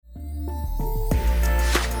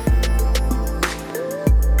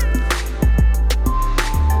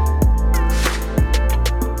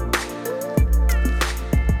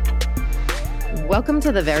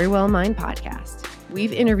Welcome to the Very Well Mind podcast.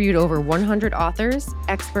 We've interviewed over 100 authors,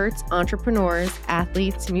 experts, entrepreneurs,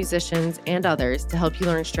 athletes, musicians, and others to help you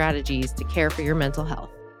learn strategies to care for your mental health.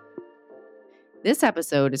 This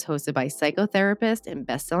episode is hosted by psychotherapist and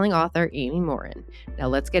best-selling author Amy Morin. Now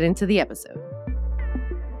let's get into the episode.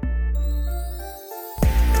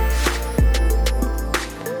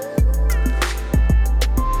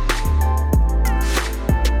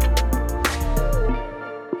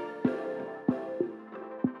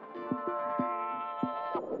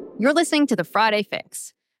 You're listening to The Friday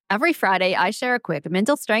Fix. Every Friday, I share a quick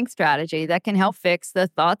mental strength strategy that can help fix the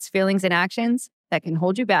thoughts, feelings, and actions that can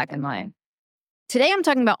hold you back in life. Today, I'm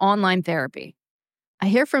talking about online therapy. I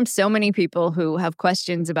hear from so many people who have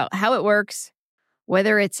questions about how it works,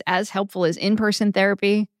 whether it's as helpful as in-person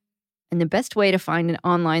therapy, and the best way to find an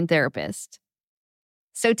online therapist.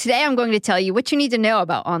 So today, I'm going to tell you what you need to know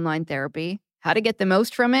about online therapy, how to get the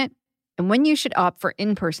most from it, and when you should opt for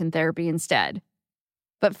in-person therapy instead.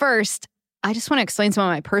 But first, I just want to explain some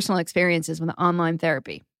of my personal experiences with online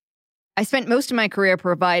therapy. I spent most of my career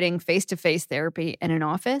providing face-to-face therapy in an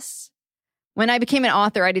office. When I became an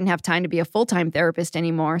author, I didn't have time to be a full-time therapist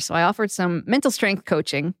anymore, so I offered some mental strength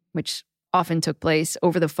coaching, which often took place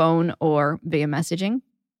over the phone or via messaging.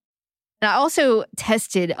 And I also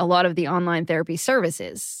tested a lot of the online therapy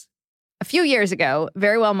services. A few years ago,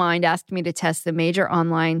 Very Well Mind asked me to test the major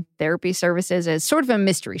online therapy services as sort of a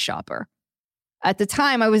mystery shopper. At the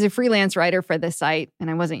time, I was a freelance writer for the site, and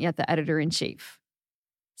I wasn't yet the editor-in-chief.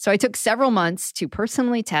 So I took several months to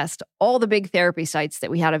personally test all the big therapy sites that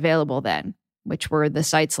we had available then, which were the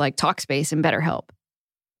sites like Talkspace and BetterHelp.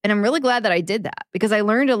 And I'm really glad that I did that, because I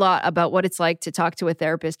learned a lot about what it's like to talk to a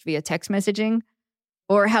therapist via text messaging,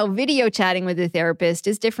 or how video chatting with a therapist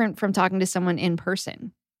is different from talking to someone in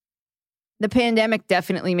person. The pandemic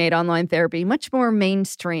definitely made online therapy much more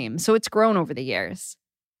mainstream, so it's grown over the years.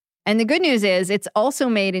 And the good news is it's also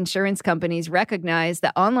made insurance companies recognize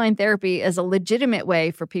that online therapy is a legitimate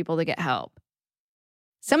way for people to get help.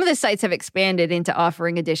 Some of the sites have expanded into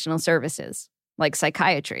offering additional services, like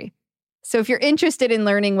psychiatry. So if you're interested in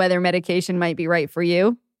learning whether medication might be right for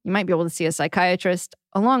you, you might be able to see a psychiatrist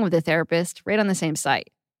along with a therapist right on the same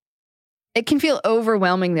site. It can feel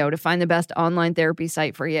overwhelming, though, to find the best online therapy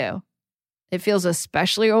site for you. It feels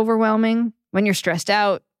especially overwhelming when you're stressed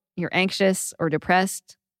out, you're anxious or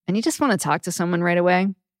depressed, and you just want to talk to someone right away.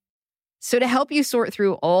 So to help you sort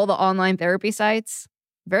through all the online therapy sites,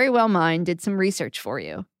 Very Well Mind did some research for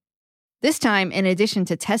you. This time, in addition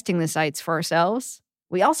to testing the sites for ourselves,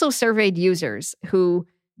 we also surveyed users who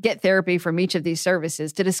get therapy from each of these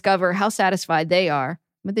services to discover how satisfied they are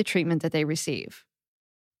with the treatment that they receive.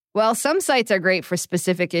 While some sites are great for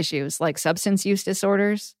specific issues like substance use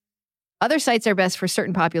disorders, other sites are best for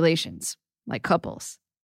certain populations, like couples.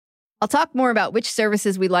 I'll talk more about which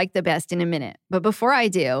services we like the best in a minute, but before I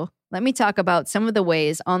do, let me talk about some of the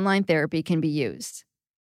ways online therapy can be used.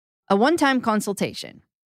 A one-time consultation.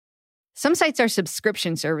 Some sites are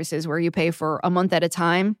subscription services where you pay for a month at a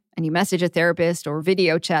time and you message a therapist or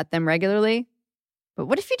video chat them regularly. But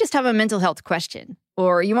what if you just have a mental health question,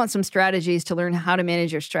 or you want some strategies to learn how to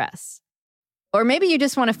manage your stress? Or maybe you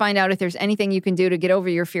just want to find out if there's anything you can do to get over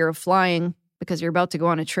your fear of flying because you're about to go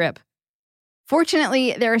on a trip.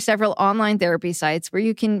 Fortunately, there are several online therapy sites where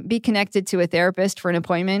you can be connected to a therapist for an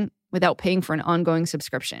appointment without paying for an ongoing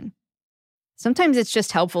subscription. Sometimes it's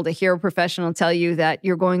just helpful to hear a professional tell you that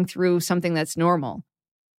you're going through something that's normal.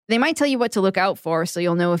 They might tell you what to look out for so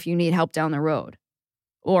you'll know if you need help down the road.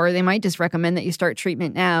 Or they might just recommend that you start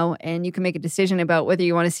treatment now and you can make a decision about whether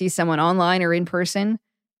you want to see someone online or in person,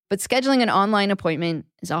 but scheduling an online appointment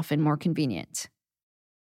is often more convenient.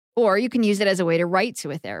 Or you can use it as a way to write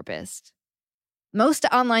to a therapist. Most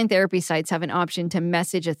online therapy sites have an option to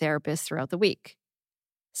message a therapist throughout the week.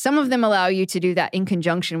 Some of them allow you to do that in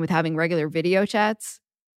conjunction with having regular video chats,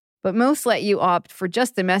 but most let you opt for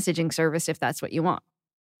just the messaging service if that's what you want.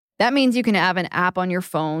 That means you can have an app on your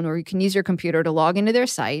phone, or you can use your computer to log into their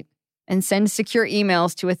site and send secure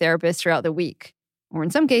emails to a therapist throughout the week, or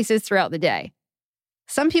in some cases throughout the day.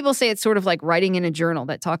 Some people say it's sort of like writing in a journal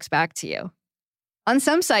that talks back to you. On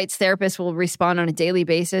some sites, therapists will respond on a daily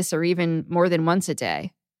basis or even more than once a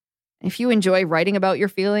day. If you enjoy writing about your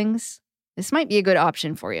feelings, this might be a good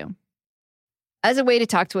option for you. As a way to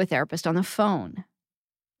talk to a therapist on the phone.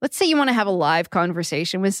 Let's say you want to have a live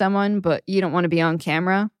conversation with someone, but you don't want to be on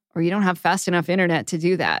camera, or you don't have fast enough internet to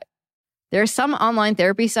do that. There are some online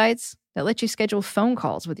therapy sites that let you schedule phone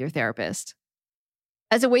calls with your therapist.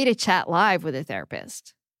 As a way to chat live with a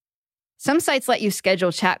therapist. Some sites let you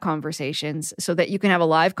schedule chat conversations so that you can have a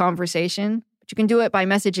live conversation, but you can do it by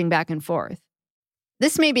messaging back and forth.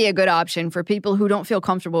 This may be a good option for people who don't feel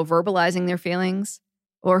comfortable verbalizing their feelings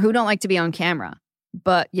or who don't like to be on camera,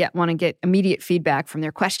 but yet want to get immediate feedback from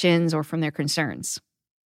their questions or from their concerns.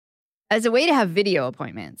 As a way to have video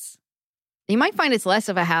appointments, you might find it's less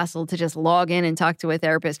of a hassle to just log in and talk to a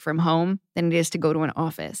therapist from home than it is to go to an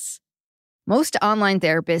office. Most online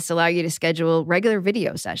therapists allow you to schedule regular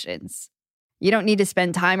video sessions. You don't need to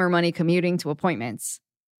spend time or money commuting to appointments.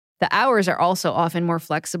 The hours are also often more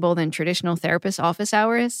flexible than traditional therapist office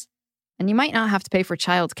hours, and you might not have to pay for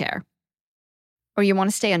childcare. Or you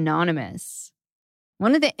want to stay anonymous.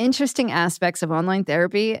 One of the interesting aspects of online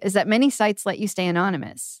therapy is that many sites let you stay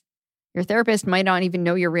anonymous. Your therapist might not even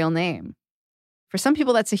know your real name. For some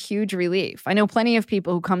people, that's a huge relief. I know plenty of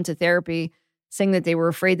people who come to therapy saying that they were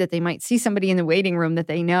afraid that they might see somebody in the waiting room that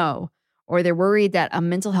they know, or they're worried that a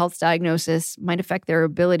mental health diagnosis might affect their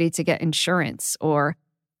ability to get insurance, or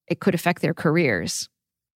it could affect their careers.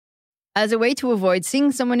 As a way to avoid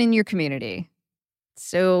seeing someone in your community.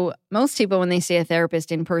 So most people, when they see a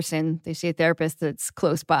therapist in person, they see a therapist that's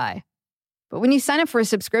close by. But when you sign up for a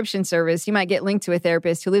subscription service, you might get linked to a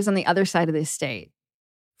therapist who lives on the other side of the state.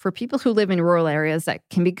 For people who live in rural areas, that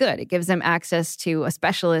can be good. It gives them access to a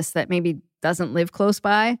specialist that maybe doesn't live close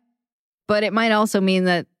by, but it might also mean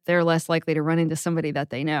that they're less likely to run into somebody that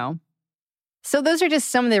they know. So those are just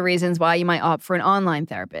some of the reasons why you might opt for an online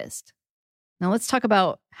therapist. Now let's talk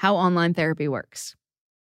about how online therapy works.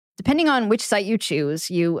 Depending on which site you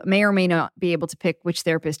choose, you may or may not be able to pick which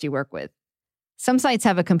therapist you work with. Some sites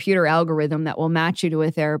have a computer algorithm that will match you to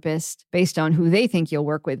a therapist based on who they think you'll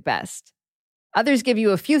work with best. Others give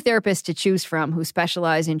you a few therapists to choose from who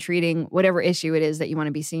specialize in treating whatever issue it is that you want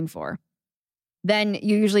to be seen for. Then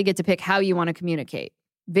you usually get to pick how you want to communicate: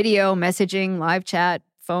 video, messaging, live chat,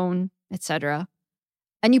 phone, etc.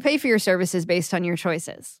 And you pay for your services based on your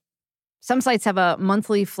choices. Some sites have a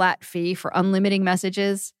monthly flat fee for unlimited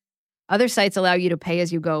messages. Other sites allow you to pay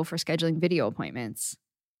as you go for scheduling video appointments.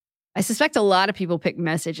 I suspect a lot of people pick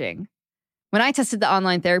messaging. When I tested the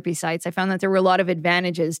online therapy sites, I found that there were a lot of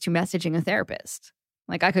advantages to messaging a therapist.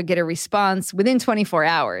 Like I could get a response within 24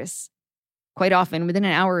 hours, quite often within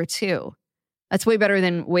an hour or two. That's way better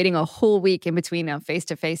than waiting a whole week in between a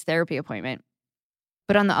face-to-face therapy appointment.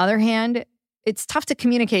 But on the other hand, it's tough to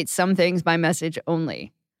communicate some things by message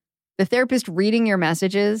only. The therapist reading your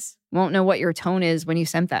messages won't know what your tone is when you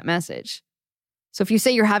sent that message. So if you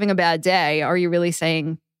say you're having a bad day, are you really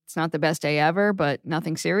saying it's not the best day ever, but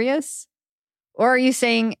nothing serious? Or are you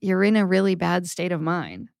saying you're in a really bad state of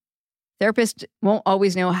mind? Therapists won't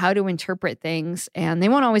always know how to interpret things, and they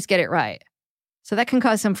won't always get it right. So that can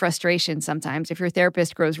cause some frustration sometimes if your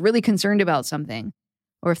therapist grows really concerned about something,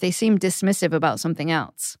 or if they seem dismissive about something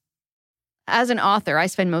else. As an author, I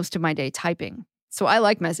spend most of my day typing, so I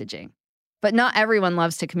like messaging. But not everyone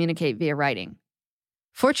loves to communicate via writing.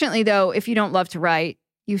 Fortunately, though, if you don't love to write,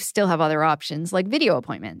 you still have other options like video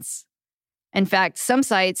appointments. In fact, some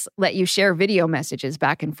sites let you share video messages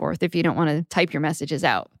back and forth if you don't want to type your messages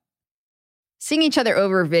out. Seeing each other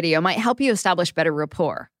over video might help you establish better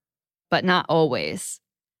rapport, but not always.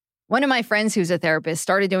 One of my friends who's a therapist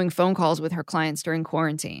started doing phone calls with her clients during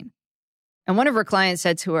quarantine. And one of her clients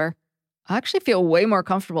said to her, "I actually feel way more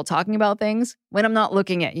comfortable talking about things when I'm not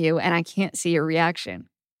looking at you and I can't see your reaction."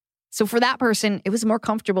 So for that person, it was more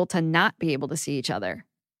comfortable to not be able to see each other.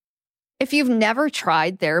 If you've never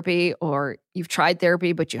tried therapy, or you've tried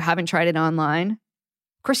therapy but you haven't tried it online,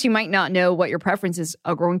 of course you might not know what your preferences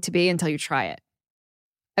are going to be until you try it.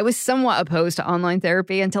 I was somewhat opposed to online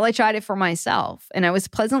therapy until I tried it for myself, and I was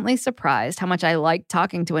pleasantly surprised how much I liked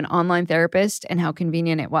talking to an online therapist and how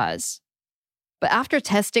convenient it was. But after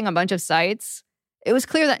testing a bunch of sites, it was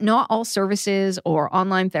clear that not all services or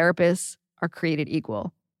online therapists are created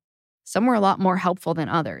equal. Some were a lot more helpful than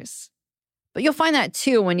others. But you'll find that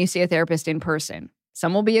too when you see a therapist in person.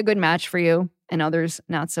 Some will be a good match for you, and others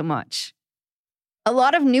not so much. A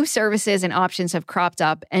lot of new services and options have cropped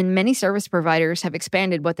up, and many service providers have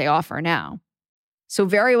expanded what they offer now. So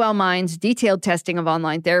Verywell Mind's detailed testing of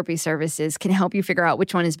online therapy services can help you figure out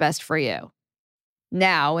which one is best for you.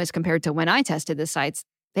 Now, as compared to when I tested the sites,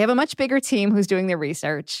 they have a much bigger team who's doing the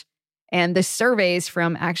research, and the surveys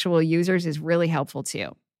from actual users is really helpful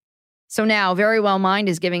too. So now, Verywell Mind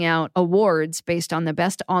is giving out awards based on the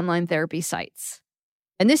best online therapy sites.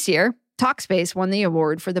 And this year, Talkspace won the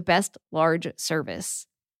award for the best large service.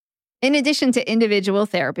 In addition to individual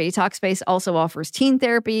therapy, Talkspace also offers teen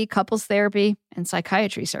therapy, couples therapy, and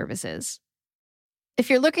psychiatry services. If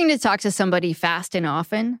you're looking to talk to somebody fast and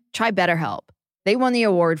often, try BetterHelp. They won the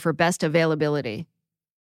award for best availability.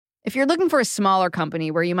 If you're looking for a smaller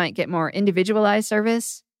company where you might get more individualized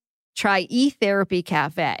service, try eTherapy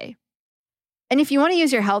Cafe. And if you want to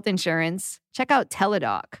use your health insurance, check out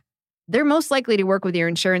Teladoc. They're most likely to work with your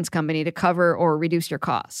insurance company to cover or reduce your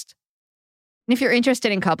cost. And if you're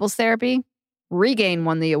interested in couples therapy, Regain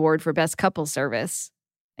won the award for Best Couples Service.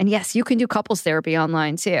 And yes, you can do couples therapy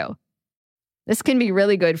online too. This can be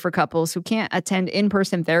really good for couples who can't attend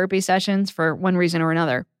in-person therapy sessions for one reason or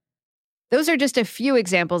another. Those are just a few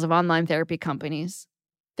examples of online therapy companies.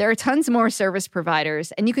 There are tons more service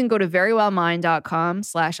providers, and you can go to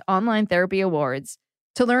verywellmind.com/online therapy awards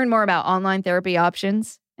to learn more about online therapy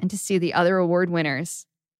options and to see the other award winners.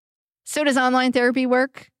 So does online therapy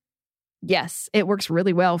work? Yes, it works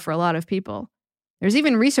really well for a lot of people. There's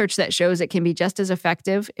even research that shows it can be just as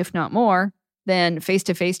effective, if not more, than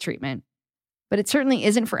face-to-face treatment. But it certainly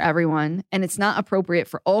isn't for everyone, and it's not appropriate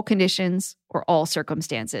for all conditions or all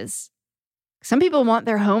circumstances. Some people want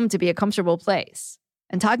their home to be a comfortable place,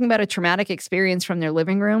 and talking about a traumatic experience from their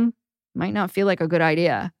living room might not feel like a good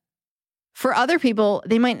idea. For other people,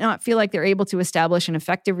 they might not feel like they're able to establish an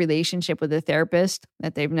effective relationship with a therapist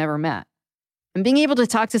that they've never met. And being able to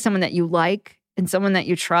talk to someone that you like and someone that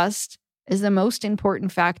you trust is the most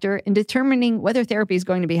important factor in determining whether therapy is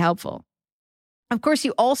going to be helpful. Of course,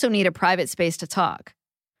 you also need a private space to talk.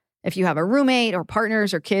 If you have a roommate or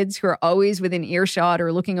partners or kids who are always within earshot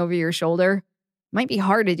or looking over your shoulder, it might be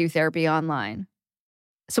hard to do therapy online.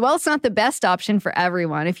 So while it's not the best option for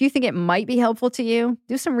everyone, if you think it might be helpful to you,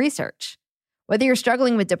 do some research. Whether you're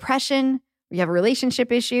struggling with depression, or you have a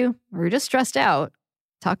relationship issue, or you're just stressed out,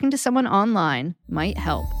 talking to someone online might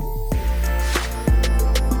help.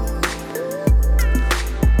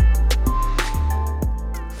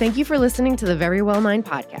 Thank you for listening to the Very Well Mind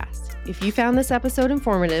podcast. If you found this episode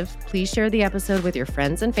informative, please share the episode with your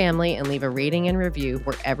friends and family and leave a rating and review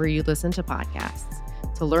wherever you listen to podcasts.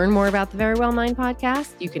 To learn more about the Very Well Mind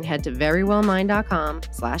podcast, you can head to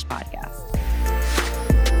verywellmind.com/podcast.